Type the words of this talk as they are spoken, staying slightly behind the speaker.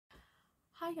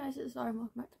Hi guys, it's Zara and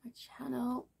welcome back to my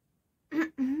channel.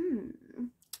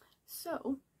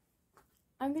 So,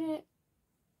 I'm gonna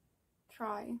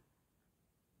try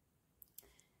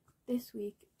this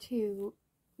week to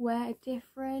wear a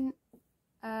different,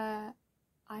 I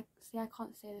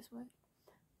can't say this word.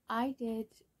 I did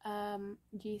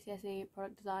GCSE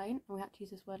product design and we had to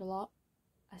use this word a lot.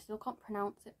 I still can't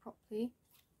pronounce it properly.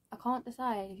 I can't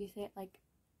decide if you say it like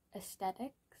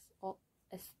aesthetics or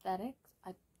aesthetics.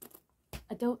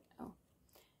 I don't know.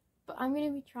 But I'm going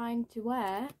to be trying to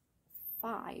wear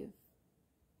 5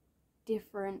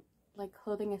 different like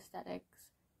clothing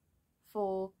aesthetics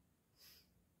for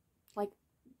like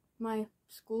my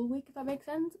school week, if that makes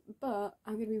sense. But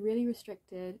I'm going to be really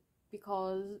restricted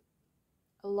because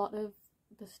a lot of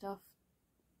the stuff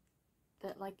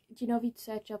that, like, do you know if you'd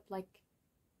search up like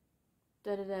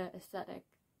aesthetic,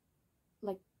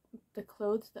 like the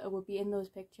clothes that would be in those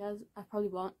pictures I probably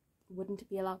wouldn't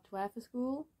be allowed to wear for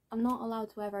school. I'm not allowed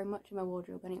to wear very much in my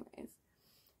wardrobe anyways.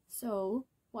 So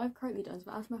what I've currently done is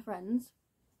I've asked my friends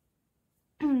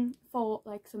for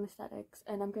like some aesthetics,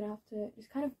 and I'm gonna have to just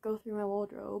kind of go through my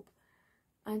wardrobe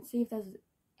and see if there's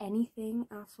anything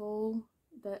at all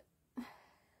that I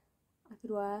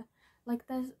could wear. Like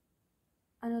I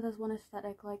know there's one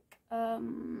aesthetic, like I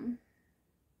can't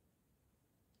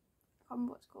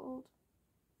remember what it's called.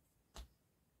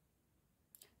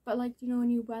 But like, you know,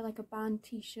 when you wear like a band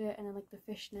t-shirt and then like the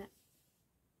fishnet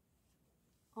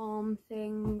arm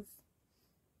things,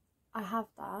 I have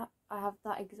that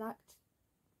exact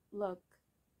look,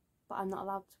 but I'm not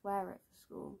allowed to wear it for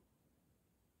school.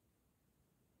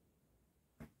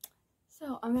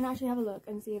 So I'm gonna actually have a look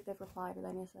and see if they've replied with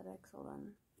any aesthetics. Hold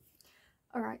on.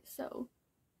 Alright, so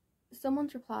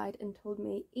someone's replied and told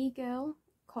me e-girl,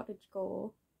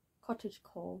 cottagecore,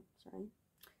 sorry,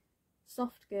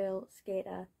 soft girl,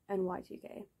 skater, and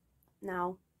Y2K.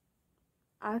 Now,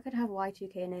 I could have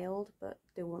Y2K nailed, but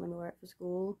they won't let me wear it for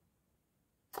school.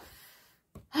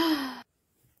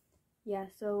 Yeah,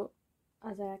 so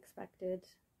as I expected,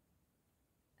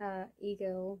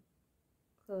 e-girl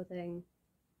clothing.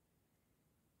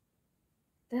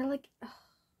 They're like,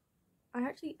 I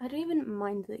don't even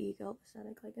mind the e-girl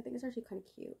aesthetic. Like, I think it's actually kind of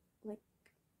cute. Like,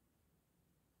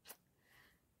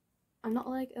 I'm not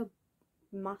like a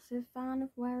massive fan of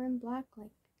wearing black.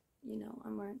 Like, you know,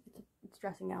 I'm wearing it's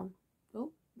dressing gown.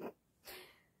 Oh.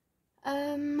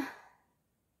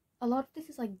 A lot of this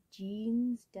is like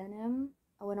jeans, denim.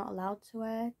 We're not allowed to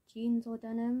wear jeans or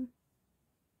denim.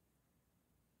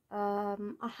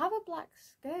 I have a black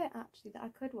skirt actually that I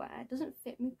could wear. It doesn't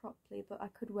fit me properly, but I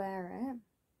could wear it.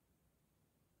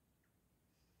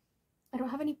 I don't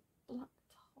have any black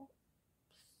tops.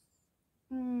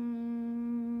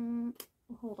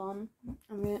 Hold on.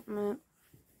 I'm gonna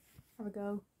have a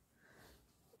go.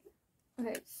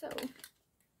 Okay, so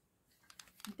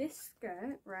this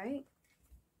skirt, right,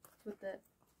 with the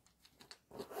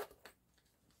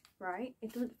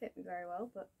it doesn't fit me very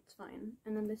well, but it's fine.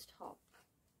 And then this top,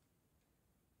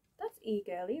 that's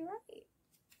e-girly, right?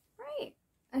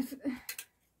 I think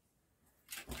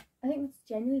that's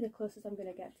genuinely the closest I'm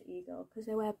gonna get to e-girl, because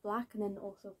they wear black and then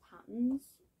also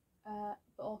patterns,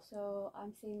 but also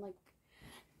I'm seeing like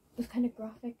those kind of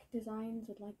graphic designs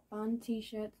with like band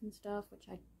t-shirts and stuff, which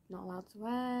I'm not allowed to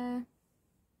wear.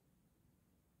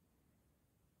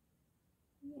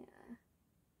 Yeah,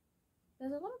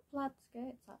 there's a lot of plaid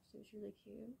skirts actually, which is really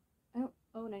cute. I don't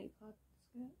own any plaid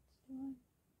skirts, do I?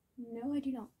 No, I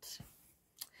do not.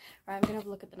 Right, I'm gonna have a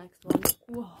look at the next one.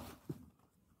 Whoa.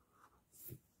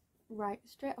 Right,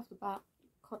 straight off the bat,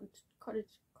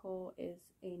 cottagecore is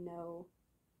a no.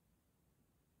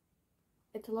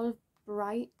 It's a lot of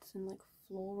brights and like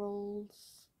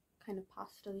florals, kind of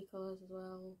pastel-y colours as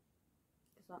well,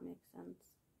 if that makes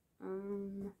sense.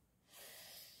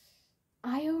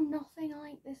 I own nothing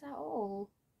like this at all.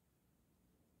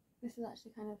 This is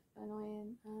actually kind of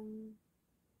annoying.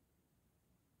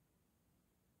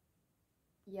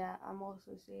 Yeah, I'm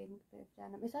also seeing a bit of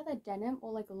denim. Is either denim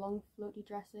or like long floaty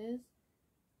dresses.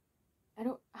 I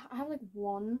have like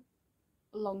one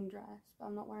long dress, but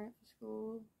I'm not wearing it for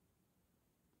school.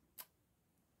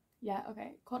 Yeah,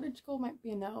 okay, cottagecore might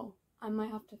be a no. I might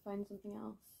have to find something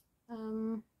else.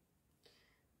 What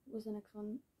was the next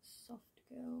one? Soft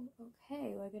girl.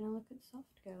 Okay, we're gonna look at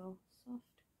soft girl.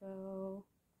 Soft girl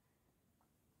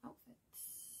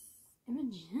outfits.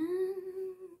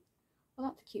 Imogen. Well,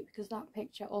 that's cute because that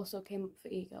picture also came up for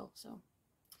e-girl, so.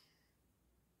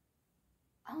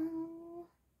 Oh,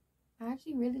 I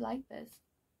actually really like this.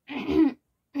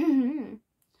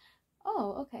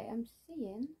 Oh, okay, I'm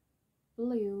seeing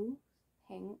blue,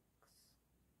 pinks,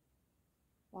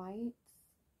 whites.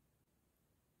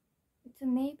 It's It's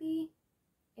a maybe.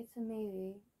 It's a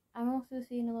maybe. I'm also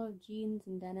seeing a lot of jeans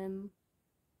and denim,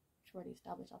 which already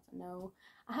established that's a no.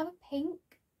 I have a pink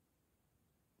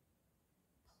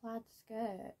plaid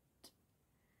skirt.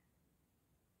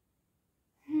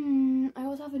 I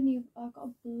also have I've got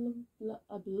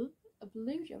a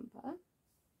blue jumper.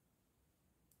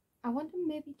 I want to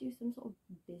maybe do some sort of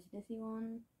businessy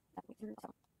one.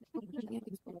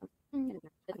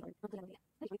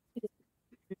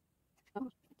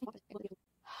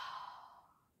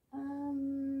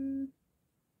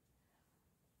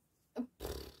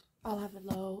 I'll have a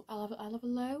low. I'll have a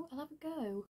low. I'll have a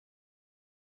go.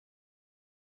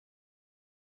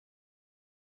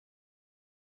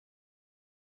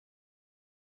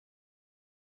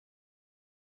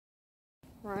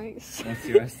 Right. What's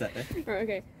your aesthetic? Right,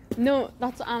 okay. No,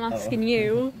 that's what I'm asking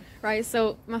you. Right,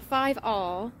 so my 5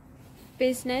 are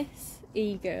business,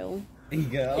 e-girl.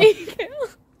 E-girl? E-girl.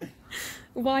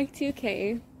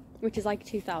 Y2K, which is like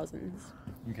 2000s.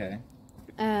 Okay.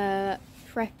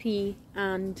 Preppy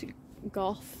and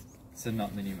goth. So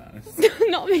not Minnie Mouse.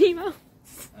 Not Minnie Mouse.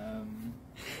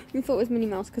 You thought it was Minnie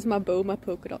Mouse because my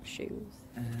polka dot shoes.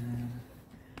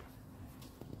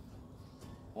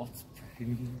 What's preppy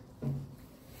mean?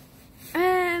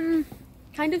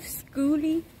 Kind of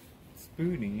schooly.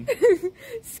 Spoony?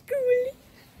 Schooly.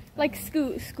 Like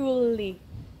schooly.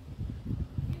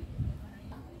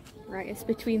 Right, it's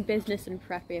between business and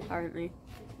preppy apparently.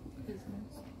 Business.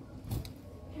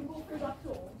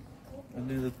 I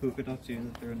know the polka dot shoes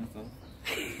that they're in as well.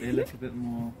 They look a bit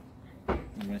more, I'm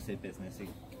going to say businessy.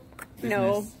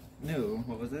 No. No,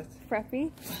 what was it?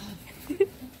 Preppy.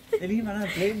 Ellie, man,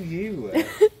 I blame you.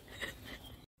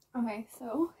 Okay,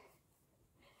 so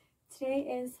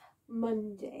today is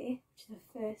Monday, which is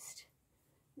the first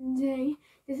day.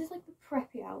 This is like the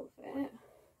preppy outfit.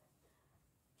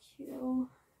 Cute.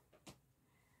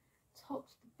 Top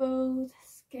to the bows,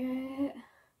 skirt,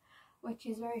 which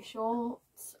is very short.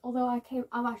 Although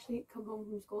I've actually come home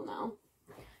from school now.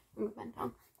 I'm gonna bend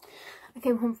down. I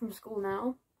came home from school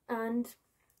now and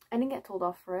I didn't get told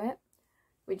off for it,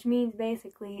 which means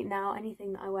basically now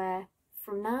anything that I wear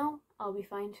from now I'll be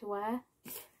fine to wear.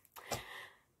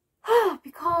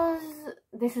 Because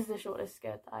this is the shortest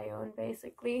skirt that I own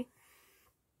basically.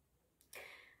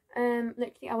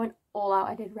 Literally I went all out.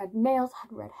 I did red nails,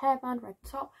 had red hairband, red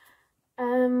top.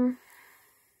 That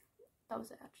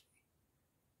was it actually.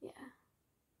 Yeah.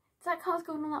 Does that count as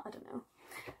going on that? I don't know.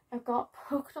 I've got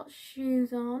polka dot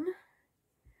shoes on.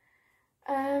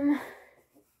 And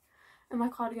my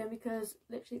cardigan because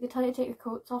literally they tell you to take your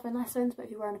coats off in lessons, but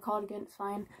if you're wearing a cardigan it's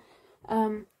fine.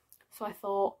 So I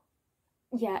thought,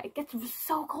 yeah, it gets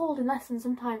so cold in lessons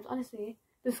sometimes, honestly.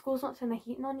 The school's not turning the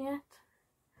heating on yet.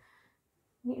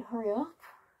 Need to hurry up.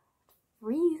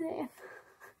 Freezing.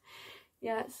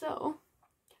 Yeah, so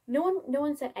no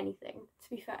one said anything, to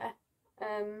be fair.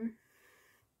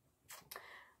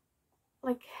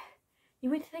 Like, you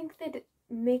would think they'd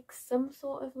make some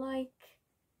sort of like,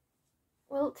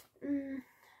 well, I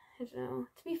don't know.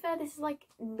 To be fair, this is like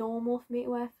normal for me to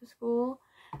wear for school,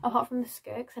 apart from the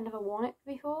skirt because I never worn it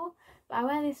before. But I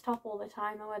wear this top all the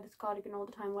time, I wear this cardigan all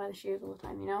the time, I wear the shoes all the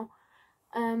time, you know.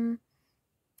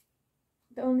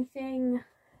 The only thing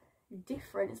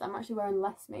different is I'm actually wearing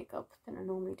less makeup than I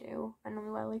normally do. I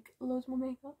normally wear like loads more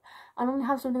makeup. I normally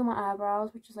have something on my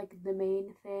eyebrows, which is like the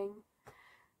main thing.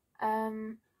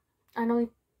 I normally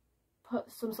put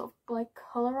some sort of like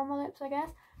colour on my lips, I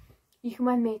guess. You can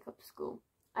wear makeup to school.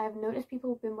 I have noticed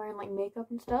people have been wearing like makeup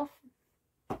and stuff,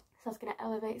 so that's gonna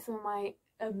elevate some of my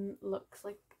looks,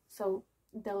 like, so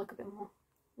they'll look a bit more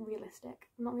realistic.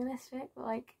 Not realistic, but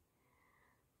like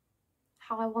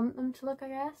how I want them to look, I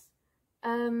guess.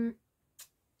 So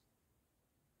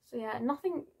yeah,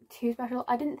 nothing too special.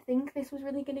 I didn't think this was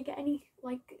really gonna get any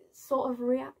like sort of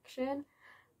reaction.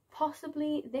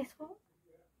 Possibly this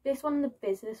one and the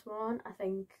business one, I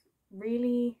think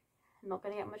really not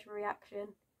gonna get much of a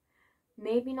reaction.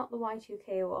 Maybe not the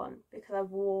Y2K one because I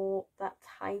wore that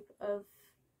type of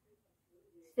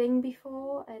thing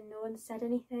before and no one said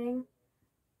anything.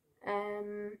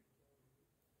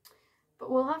 But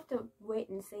we'll have to wait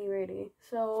and see really.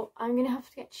 So I'm gonna have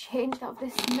to get changed out of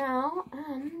this now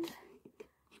and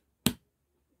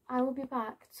I will be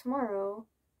back tomorrow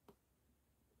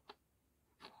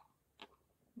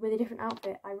with a different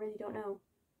outfit. I really don't know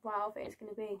what outfit it's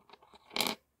gonna be.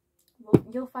 Well,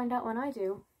 you'll find out when I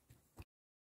do.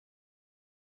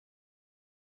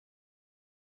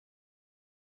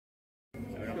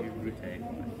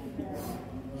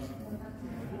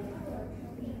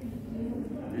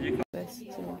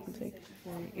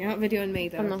 You're not videoing me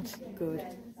though. I'm not good.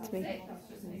 It's me.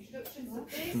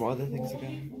 What are the things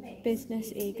again?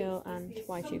 Business, ego, and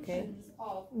Y2K.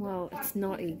 Well, it's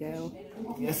not ego.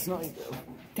 It's not ego.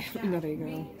 Definitely not ego.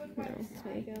 No, it's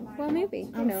not ego. Well, maybe.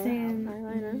 I'm saying,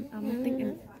 eyeliner. I'm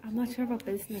thinking, I'm not sure about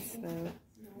business though.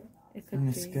 It could And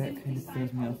the be. skirt kind of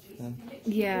throws me off there.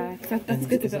 Yeah, that's And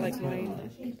good. A is bit that like too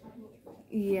mine.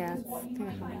 Yeah, it's too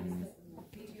high.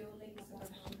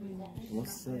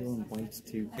 What's the other one?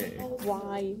 Y2K.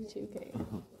 Y2K.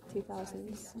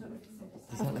 2000s.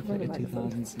 Does that look like a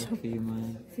 2000s look for you,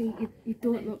 man? See, you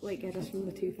don't look like Edda from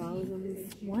the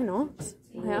 2000s. Why not?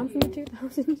 I am from the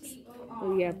 2000s.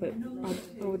 Oh yeah, but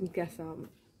I wouldn't guess that.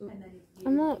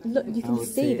 I'm not. Look, you can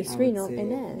see the screen in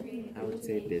there. I would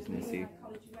say businessy.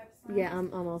 Yeah,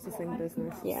 I'm also saying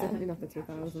business. Yeah. Definitely not the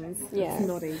 2000s. Yeah. It's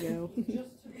not ego.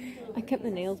 I kept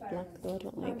the nails black though. I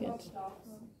don't like it.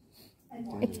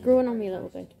 It's growing on me a little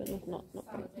bit, but not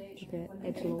very much. Okay,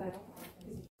 edgelord.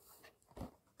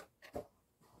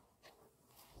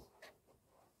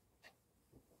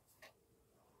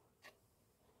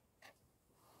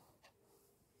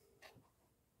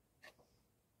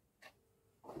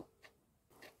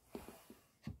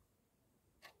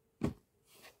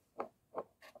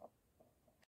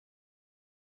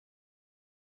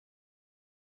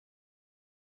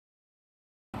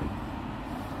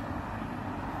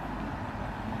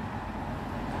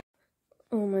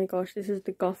 Oh my gosh, this is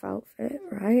the goth outfit,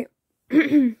 right?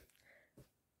 Look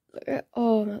at,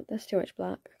 oh, no, there's too much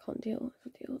black. I can't deal.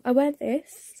 I wear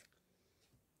this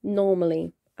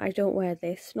normally. I don't wear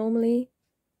this normally,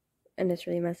 and it's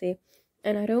really messy.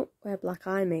 And I don't wear black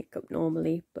eye makeup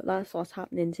normally, but that's what's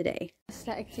happening today.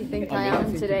 Aesthetic do you think I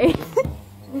am today?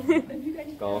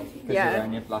 Golf, because Yeah. you're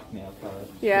wearing your black nail polish.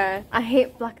 Yeah, I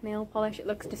hate black nail polish. It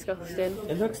looks disgusting.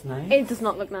 It looks nice. It does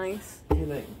not look nice. I feel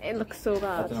like, It looks so I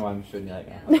bad. don't know why I'm showing you like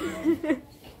that.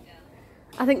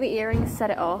 I think the earrings set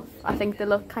it off. I think they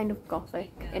look kind of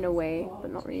gothic in a way,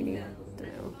 but not really. I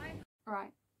don't know.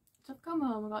 Right, so I've come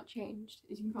home, I got changed,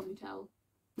 as you can probably tell.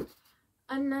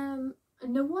 And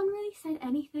no one really said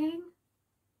anything.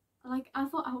 Like, I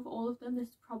thought out of all of them, this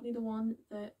is probably the one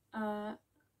that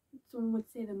someone would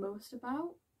say the most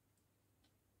about.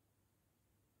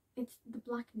 It's the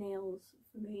black nails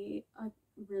for me. I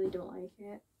really don't like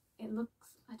it. It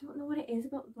looks, I don't know what it is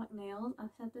about the black nails.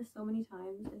 I've said this so many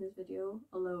times in this video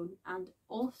alone and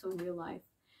also in real life.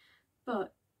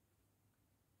 But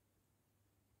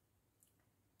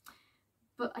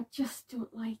I just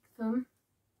don't like them.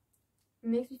 It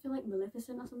makes me feel like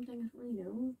Maleficent or something, I don't really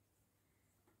know.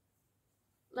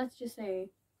 Let's just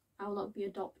say I will not be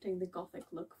adopting the gothic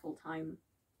look full time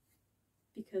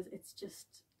because it's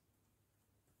just,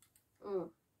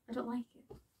 I don't like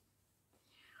it.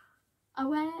 I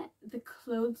wear the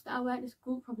clothes that I wear to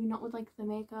school, probably not with like the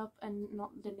makeup and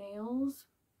not the nails.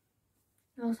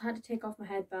 I also had to take off my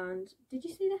headband. Did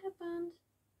you see the headband?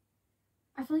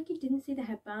 I feel like you didn't see the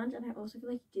headband, and I also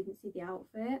feel like you didn't see the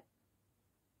outfit.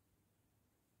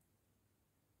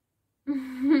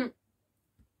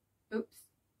 Oops.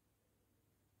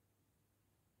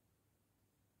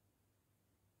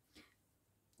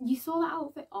 You saw that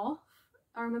outfit off?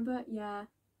 I remember, yeah.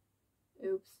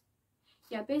 Oops.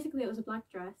 Yeah, basically it was a black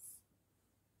dress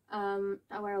that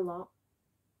I wear a lot,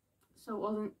 so it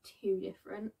wasn't too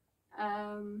different.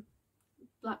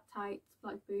 Black tights,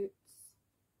 black boots,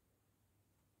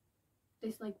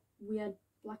 this like weird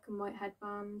black and white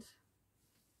headband.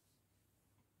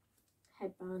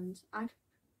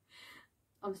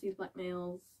 Obviously the black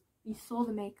nails. You saw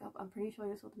the makeup, I'm pretty sure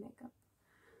you saw the makeup.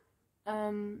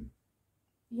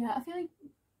 Yeah, I feel like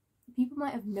people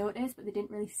might have noticed, but they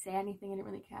didn't really say anything. I didn't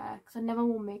really care because I never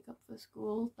wore makeup for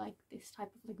school, like this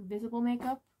type of like visible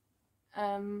makeup.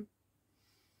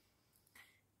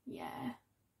 Yeah,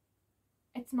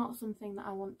 it's not something that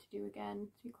I want to do again,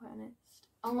 to be quite honest.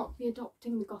 I'll not be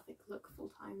adopting the gothic look full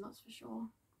time, that's for sure.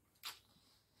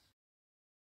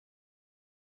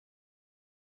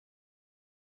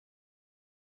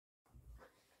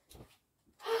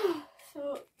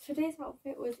 So today's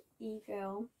outfit was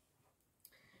e-girl.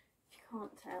 If you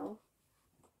can't tell,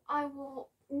 I wore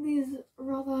these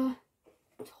rather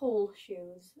tall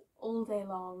shoes all day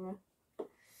long,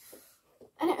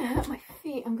 and it hurt my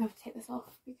feet. I'm going to take this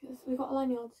off because we got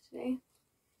lanyards today.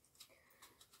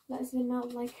 Let us in out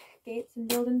of like gates and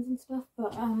buildings and stuff,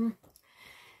 but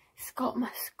it's got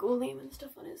my school name and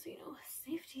stuff on it, so you know,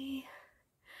 safety.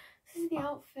 This is the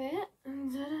outfit.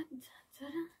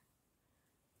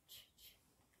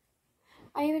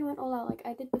 I even went all out, like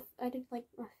I did like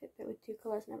my Fitbit with 2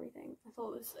 colours and everything. I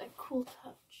thought it was a cool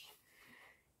touch.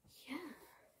 Yeah.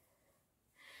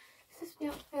 This is the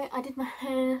outfit. I did my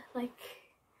hair, like,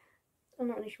 I'm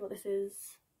not really sure what this is.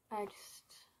 I just,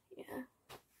 yeah,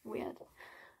 weird.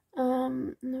 My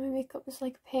makeup is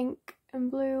like pink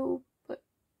and blue, but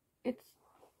is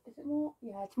it more?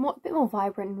 Yeah, it's a bit more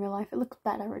vibrant in real life. It looks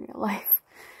better in real life.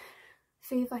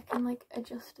 See if I can like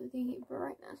adjust the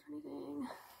brightness or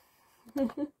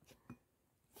anything.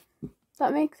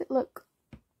 That makes it look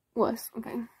worse.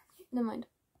 Okay, never mind.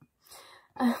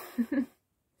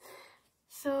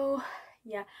 So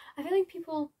yeah, I feel like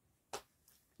people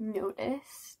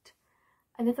noticed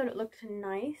and they thought it looked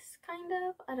nice, kind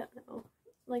of. I don't know.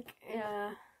 Like,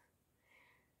 yeah.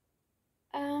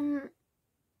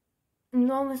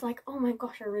 No one was like, oh my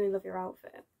gosh, I really love your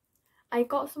outfit. I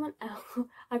got someone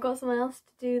else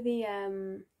to do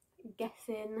the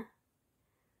guessing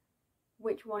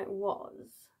which one it was.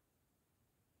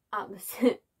 At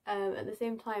the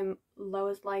same time, there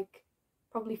was like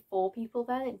probably 4 people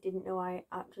there that didn't know I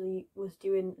actually was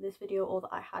doing this video or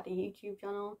that I had a YouTube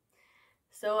channel.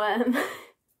 So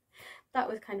that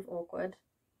was kind of awkward.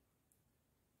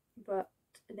 But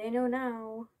they know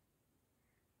now.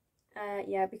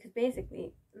 Yeah, because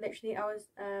basically, literally I was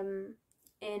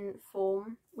in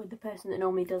form with the person that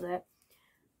normally does it,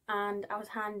 and I was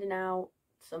handing out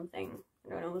something, I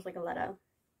don't know, it was like a letter,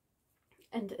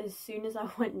 and as soon as I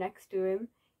went next to him,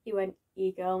 he went,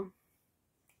 "E-girl."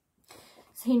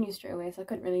 So he knew straight away, so I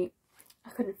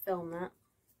couldn't film that.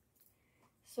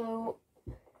 So,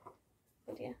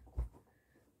 oh dear.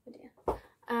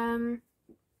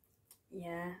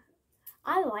 Yeah,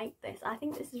 I like this. I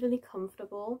think this is really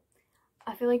comfortable.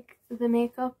 I feel like the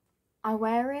makeup, I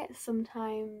wear it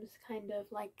sometimes kind of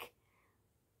like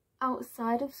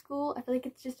outside of school. I feel like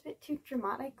it's just a bit too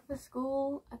dramatic for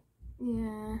school.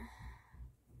 Yeah.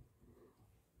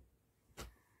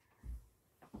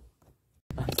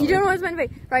 You don't know what it's meant to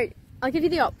be. Right, I'll give you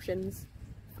the options.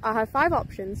 I have 5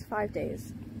 options, 5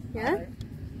 days. Yeah? Right.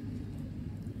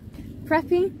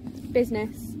 Preppy,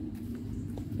 business,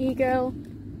 e-girl,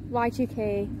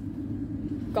 Y2K,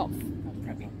 golf.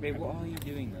 Wait, what are you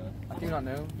doing though? I do not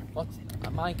know.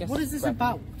 My guess. What is this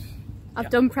about?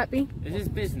 I've done preppy. Is this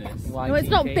business? No, it's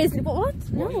not business. What?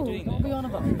 What are you No. doing What are we on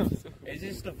about? Is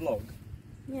this the vlog?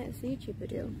 Yeah, it's a YouTube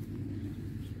video.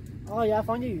 Oh yeah, I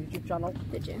found your YouTube channel.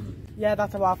 Did you? Yeah,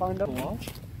 that's how I found it.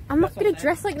 I'm not gonna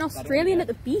dress like an Australian at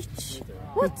the beach.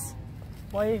 What?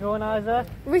 Why are you going, Isaac?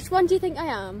 Which one do you think I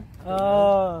am?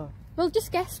 Oh. Well,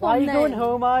 just guess Why are one you then. going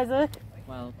home, Isaac?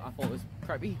 Well, I thought it was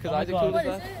preppy because Oh my Isaac God. was What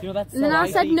there. is it? You know that And then I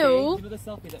said no. You know the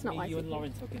selfie that It's not me, you and YCK.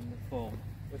 Lauren took in the form?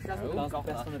 No, That was the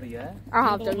best one of the year. I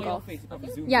have You know the done one golf. where your face is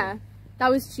probably Yeah, that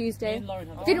was Me Tuesday. and Lauren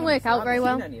had Didn't work out very I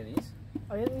well. haven't seen any of these.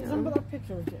 Oh, yeah, remember that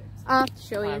picture of James? I'll have to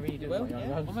show I you. really do. Well,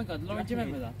 yeah. Oh my god, Lauren, do you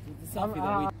remember that? The selfie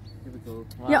that we... Here we go.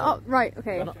 Yeah, oh, right,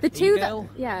 okay. The two that,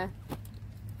 yeah.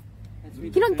 You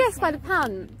don't guess by the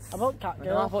pants. About cat I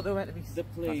girl. thought they were meant to be. The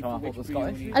play That's how I for thought which they we were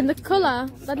only... Scottish. And the colour,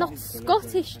 they're not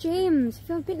Scottish, James. If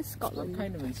you've ever been to Scotland,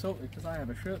 kind of insulted because I have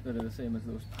a shirt that are the same as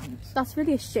those pants. that's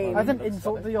really a shame. That's an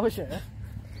insult to your shirt.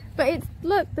 But it's,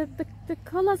 look, the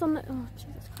colours on the, oh,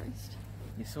 Jesus Christ.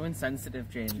 You're so insensitive,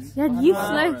 James. Yeah, Oh,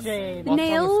 useless. James. The What's wrong with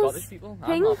nails, Scottish people?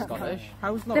 I'm pink. not Scottish.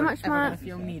 How's They Lauren match ever my- going to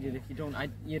feel needed if you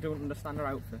don't understand her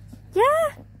outfit?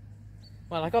 Yeah.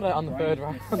 Well, I got it on the third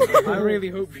round. I really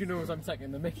hope she knows I'm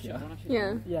taking the mick here.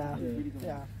 Yeah. Yeah. Really good.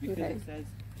 Yeah. Because Okay.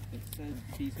 it says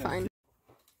she's got... Fine.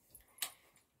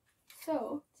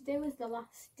 So, today was the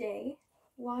last day,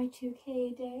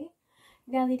 Y2K day.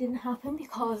 Nearly didn't happen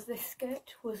because this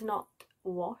skirt was not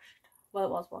washed. Well,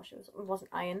 it was washed, it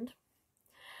wasn't ironed.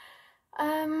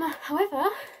 However,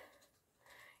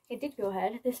 it did go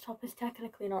ahead. This top is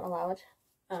technically not allowed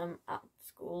at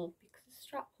school because it's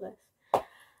strapless.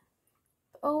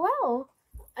 Oh well.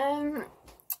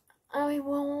 I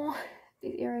will.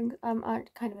 These earrings are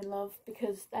kind of in love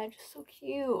because they're just so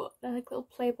cute. They're like little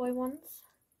Playboy ones.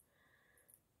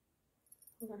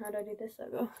 Hold on, how do I do this? There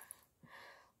we go.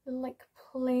 Little like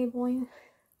Playboy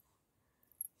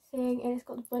thing, and it's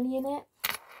got the bunny in it.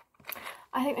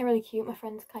 I think they're really cute. My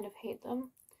friends kind of hate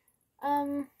them.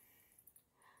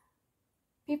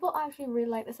 People actually really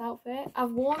like this outfit.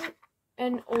 I've worn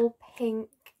an all pink,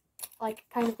 like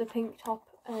kind of the pink top,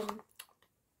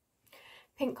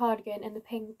 pink cardigan and the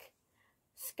pink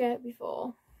skirt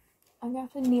before. I'm gonna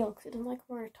have to kneel because it doesn't like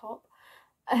wear a top.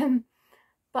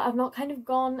 But I've not kind of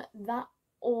gone that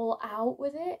all out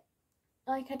with it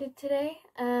like I did today.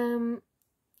 And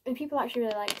people actually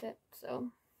really liked it,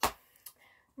 so.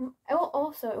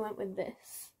 Also, it went with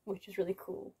this, which is really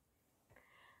cool.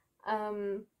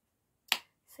 So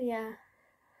yeah,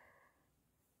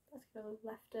 that's gonna have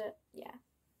left it. Yeah,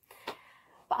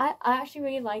 but I actually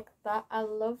really like that. I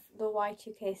love the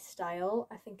Y2K style.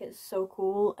 I think it's so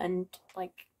cool and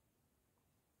like,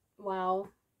 wow,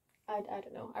 I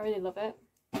don't know. I really love it.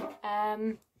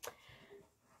 I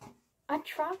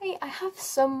have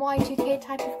some Y2K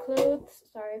type of clothes.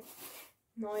 Sorry,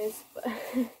 noise. But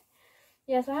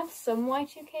yes, I have some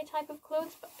Y2K type of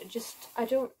clothes, but I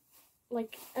don't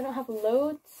have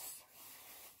loads,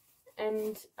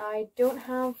 and I don't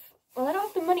have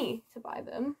the money to buy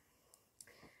them,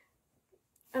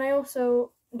 and I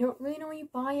also don't really know where you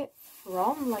buy it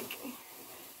from. Like,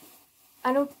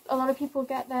 I know a lot of people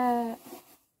get their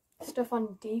stuff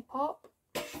on Depop.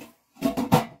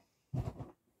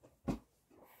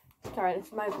 Sorry,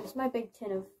 this is my big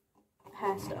tin of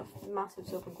hair stuff, massive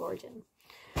Soap and Glory tin.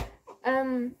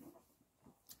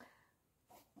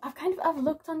 I've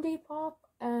looked on Depop,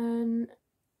 and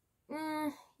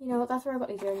you know, that's where I got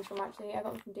these earrings from. Actually, I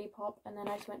got them from Depop, and then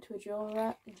I just went to a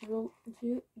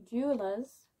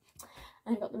jeweler's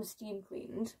and got them steam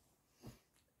cleaned.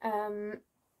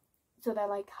 So they're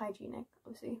like hygienic,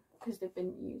 obviously, because they've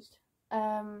been used.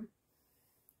 I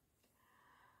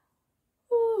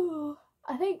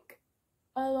think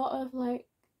a lot of like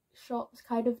shops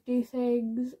kind of do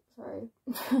things. Sorry,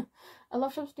 a lot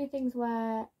of shops do things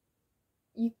where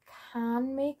you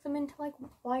can make them into like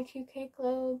Y2K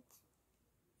clothes.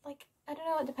 Like, I don't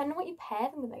know, depending on what you pair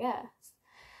them with, I guess.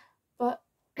 But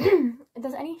if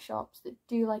there's any shops that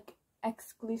do like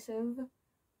exclusive,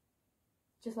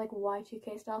 just like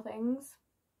Y2K style things,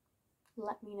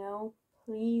 let me know,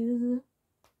 please,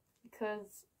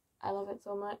 because I love it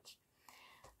so much.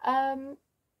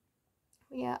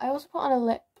 Yeah, I also put on a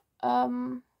lip,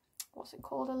 what's it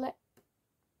called, a lip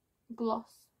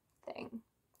gloss thing.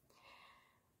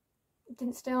 It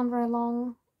didn't stay on very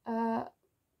long,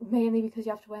 mainly because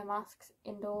you have to wear masks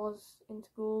indoors in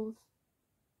schools,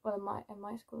 well, in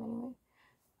my school anyway.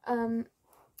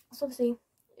 So obviously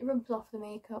it rubs off the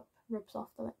makeup, rubs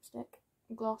off the lipstick,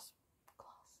 lip gloss.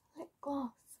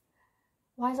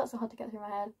 Why is that so hard to get through my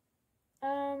head?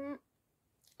 I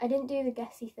didn't do the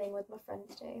guessy thing with my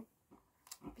friends today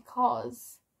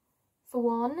because, for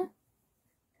one,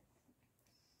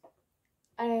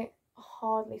 I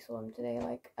hardly saw them today.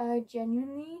 Like,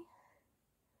 genuinely,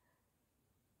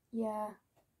 yeah,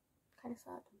 kind of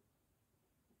sad.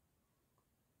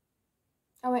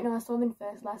 Oh wait, no, I saw them in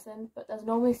first lesson, but there's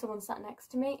normally someone sat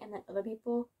next to me and then other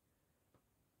people.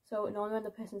 So normally when the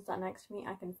person sat next to me,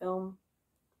 I can film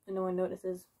and no one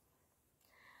notices.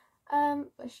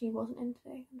 But she wasn't in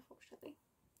today, unfortunately.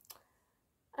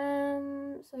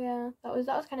 So yeah, that was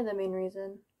kind of the main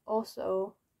reason.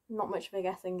 Also, not much of a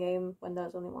guessing game when there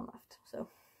was only one left, so.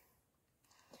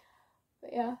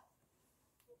 But yeah.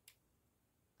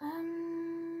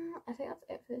 I think that's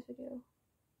it for this video.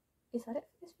 Is that it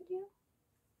for this video?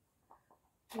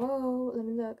 Whoa, let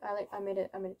me look. I made a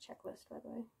checklist, by the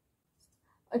way.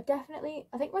 I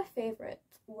think my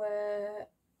favourites were,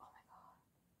 oh my god,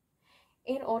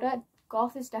 in order,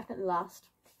 goth is definitely last.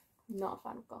 Not a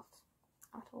fan of goths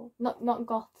at all. Not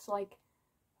goths, like,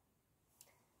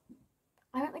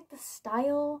 I don't like the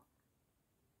style.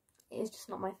 It is just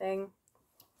not my thing.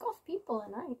 Goth people are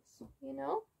nice, you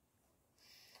know?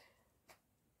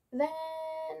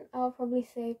 Then I'll probably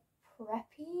say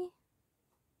preppy.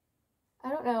 I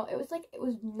don't know, it was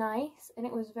nice, and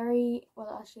it was very,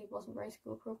 well, actually it wasn't very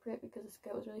school appropriate because the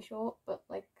skirt was really short, but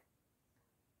like,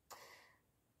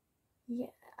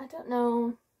 yeah, I don't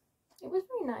know, it was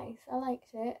very nice, I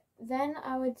liked it. Then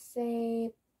I would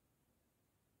say,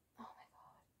 oh my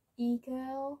god,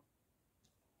 e-girl.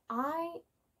 I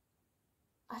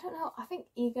don't know, I think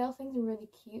e-girl things are really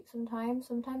cute sometimes.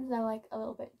 Sometimes they're like a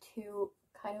little bit too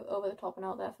kind of over the top and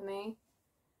out there for me.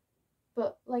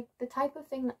 But like the type of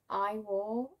thing that I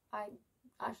wore, I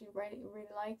actually really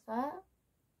like that.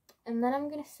 And then I'm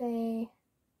gonna say,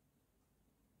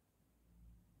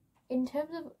 in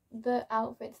terms of the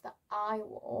outfits that I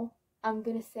wore, I'm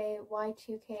gonna say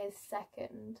Y2K is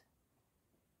second.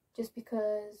 Just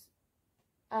because,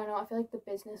 I don't know, I feel like the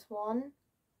business one,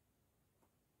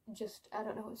 just, I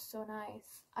don't know, it was so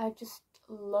nice. I just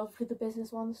loved the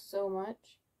business one so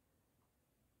much.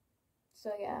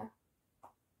 So yeah.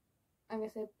 I'm going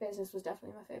to say business was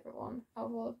definitely my favourite one out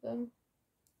of all of them.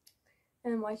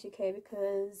 And then Y2K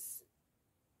because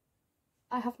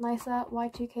I have nicer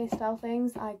Y2K style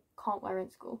things I can't wear in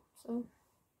school. So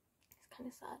it's kind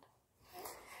of sad.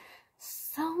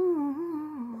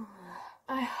 So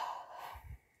I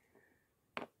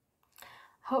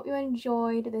hope you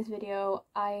enjoyed this video.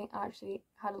 I actually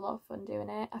had a lot of fun doing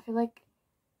it. I feel like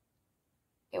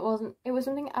it was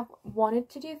something I've wanted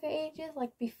to do for ages,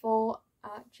 like before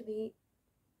actually.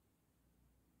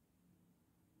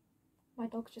 My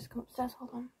dog's just come upstairs,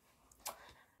 hold on.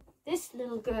 This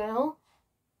little girl,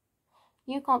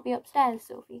 you can't be upstairs,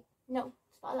 Sophie. No,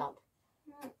 that loud.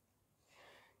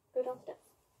 Go downstairs.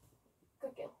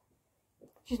 Good girl.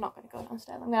 She's not going to go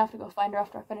downstairs. I'm going to have to go find her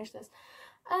after I finish this.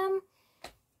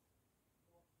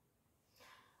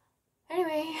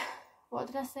 Anyway, what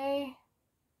did I say?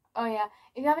 Oh yeah,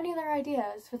 if you have any other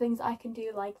ideas for things I can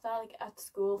do like that, like at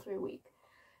school through a week,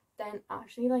 then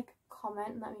actually like comment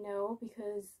and let me know,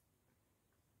 because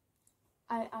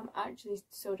I am actually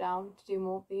so down to do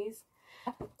more of these.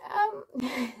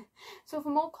 So for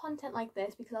more content like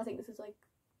this, because I think this is like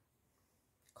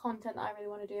content that I really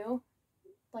want to do,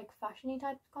 like fashion-y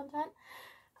type of content,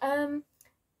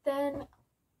 then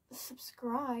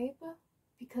subscribe,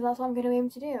 because that's what I'm going to aim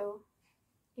to do.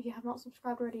 If you have not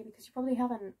subscribed already, because you probably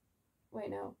haven't. Wait,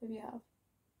 no, maybe you have.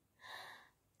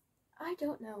 I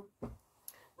don't know.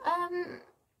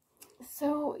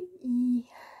 So, yeah.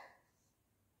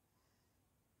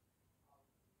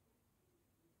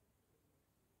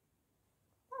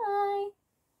 Bye.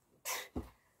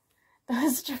 That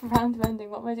was just a random ending.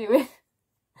 What am I doing?